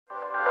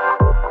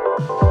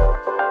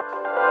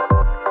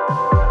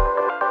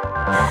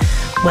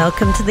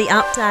Welcome to The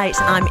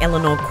Update. I'm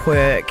Eleanor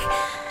Quirk.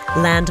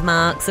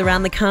 Landmarks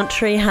around the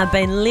country have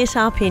been lit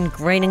up in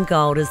green and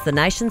gold as the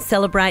nation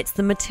celebrates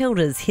the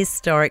Matildas'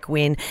 historic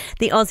win.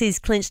 The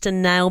Aussies clinched a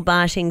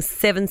nail-biting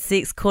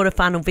 7-6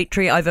 quarter-final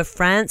victory over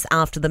France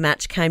after the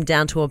match came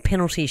down to a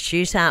penalty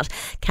shootout.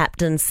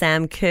 Captain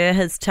Sam Kerr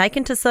has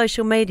taken to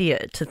social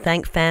media to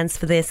thank fans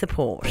for their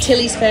support.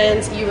 Tilly's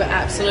fans, you were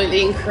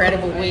absolutely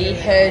incredible. We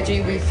heard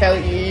you, we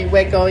felt you.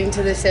 We're going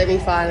to the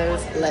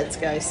semi-finals. Let's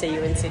go. See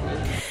you in Sydney.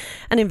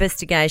 An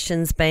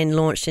investigation's been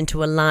launched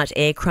into a light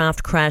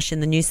aircraft crash in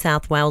the New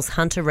South Wales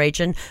Hunter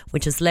region,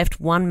 which has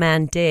left one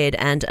man dead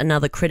and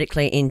another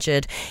critically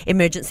injured.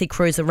 Emergency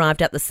crews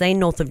arrived at the scene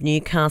north of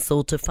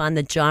Newcastle to find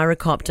the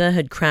gyrocopter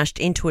had crashed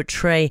into a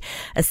tree.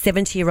 A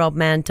 70-year-old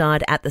man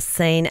died at the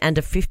scene and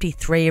a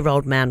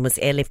 53-year-old man was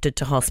airlifted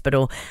to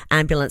hospital.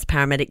 Ambulance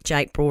paramedic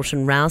Jake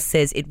Broughton-Rouse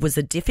says it was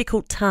a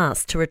difficult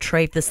task to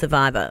retrieve the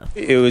survivor.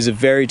 It was a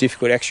very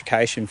difficult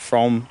extrication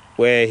from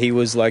where he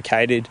was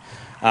located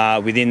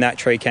within that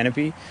tree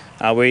canopy.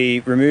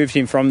 We removed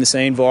him from the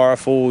scene via a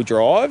four-wheel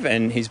drive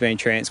and he's been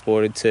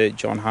transported to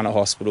John Hunter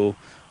Hospital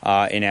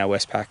in our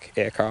Westpac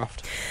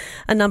aircraft.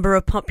 A number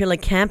of popular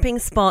camping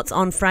spots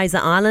on Fraser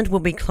Island will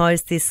be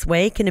closed this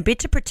week in a bid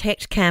to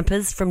protect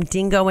campers from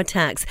dingo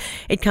attacks.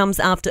 It comes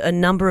after a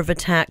number of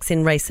attacks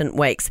in recent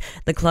weeks.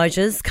 The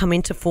closures come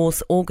into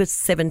force August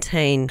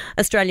 17.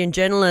 Australian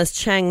journalist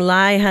Chang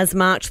Lei has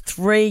marked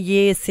 3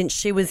 years since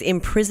she was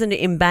imprisoned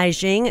in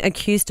Beijing,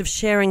 accused of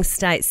sharing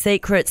state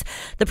secrets.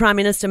 The Prime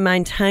Minister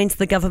maintains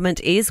the government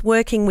is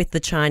working with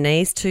the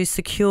Chinese to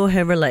secure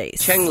her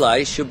release. Chang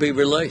Lei should be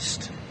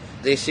released.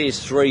 This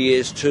is 3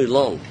 years too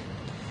long.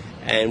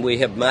 And we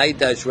have made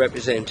those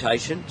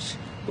representations.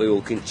 We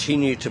will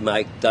continue to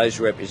make those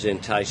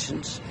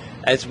representations,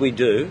 as we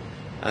do,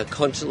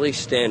 constantly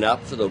stand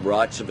up for the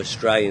rights of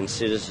Australian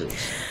citizens.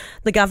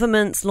 The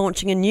government's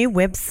launching a new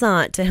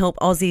website to help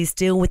Aussies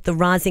deal with the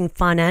rising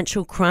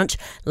financial crunch.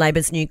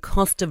 Labor's new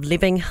cost of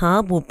living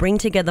hub will bring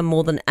together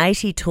more than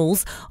 80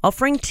 tools,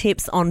 offering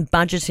tips on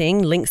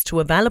budgeting, links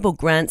to available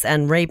grants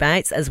and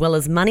rebates, as well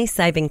as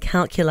money-saving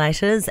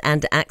calculators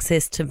and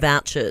access to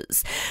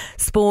vouchers.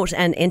 Sport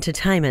and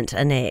entertainment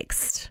are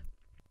next.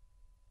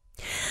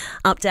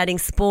 Updating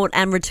sport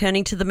and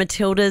returning to the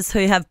Matildas,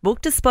 who have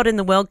booked a spot in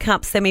the World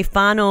Cup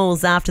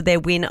semi-finals after their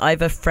win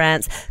over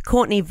France.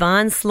 Courtney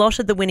Vine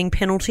slotted the winning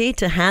penalty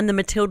to hand the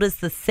Matildas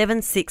the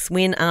 7-6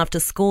 win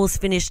after scores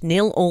finished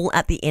 0-0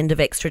 at the end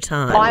of extra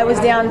time. I was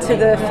down to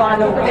the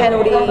final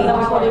penalty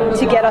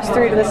to get us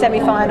through to the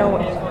semi-final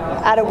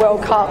at a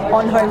World Cup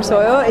on home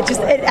soil.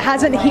 It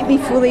hasn't hit me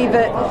fully,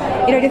 but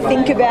to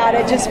think about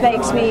it just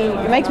makes me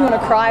want to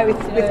cry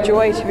with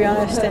joy, to be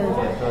honest. And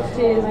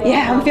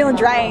yeah, I'm feeling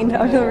drained.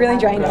 I'm feeling really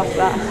drained after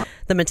that.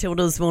 The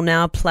Matildas will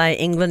now play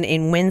England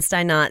in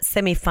Wednesday night's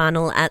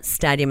semi-final at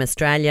Stadium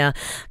Australia.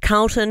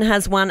 Carlton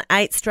has won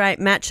 8 straight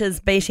matches,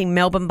 beating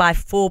Melbourne by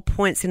 4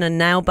 points in a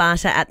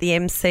nail-biter at the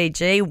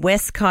MCG.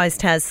 West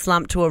Coast has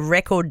slumped to a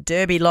record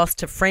derby loss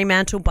to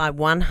Fremantle by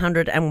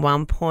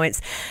 101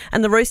 points.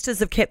 And the Roosters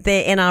have kept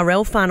their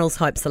NRL finals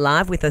hopes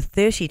alive with a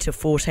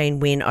 30-14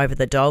 win over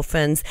the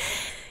Dolphins.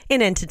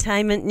 In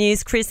entertainment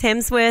news, Chris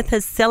Hemsworth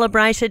has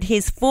celebrated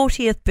his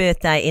 40th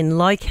birthday in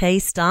low-key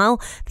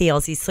style. The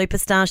Aussie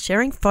superstar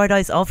sharing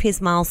photos of his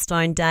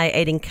milestone day,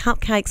 eating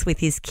cupcakes with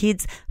his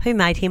kids who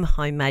made him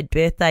homemade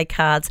birthday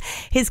cards.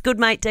 His good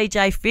mate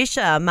DJ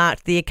Fisher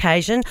marked the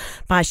occasion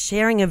by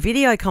sharing a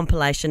video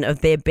compilation of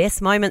their best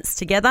moments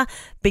together,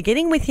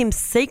 beginning with him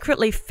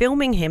secretly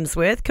filming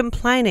Hemsworth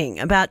complaining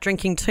about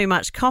drinking too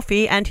much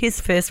coffee and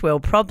his first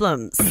world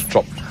problems. I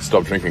just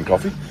stop drinking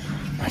coffee.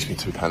 Makes me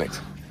too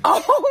panicked. Oh,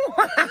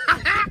 mate,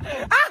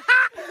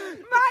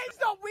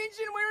 stop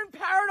whinging. We're in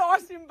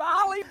paradise in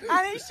Bali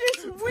and he's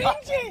just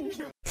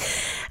whinging.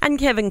 And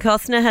Kevin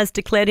Costner has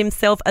declared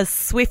himself a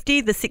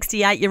Swiftie. The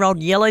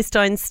 68-year-old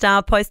Yellowstone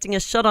star posting a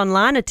shot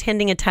online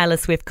attending a Taylor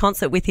Swift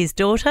concert with his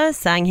daughter,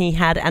 saying he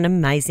had an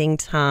amazing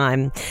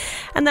time.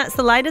 And that's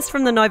the latest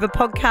from the Nova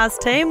podcast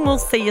team. We'll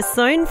see you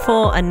soon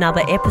for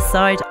another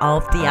episode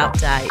of The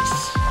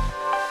Update.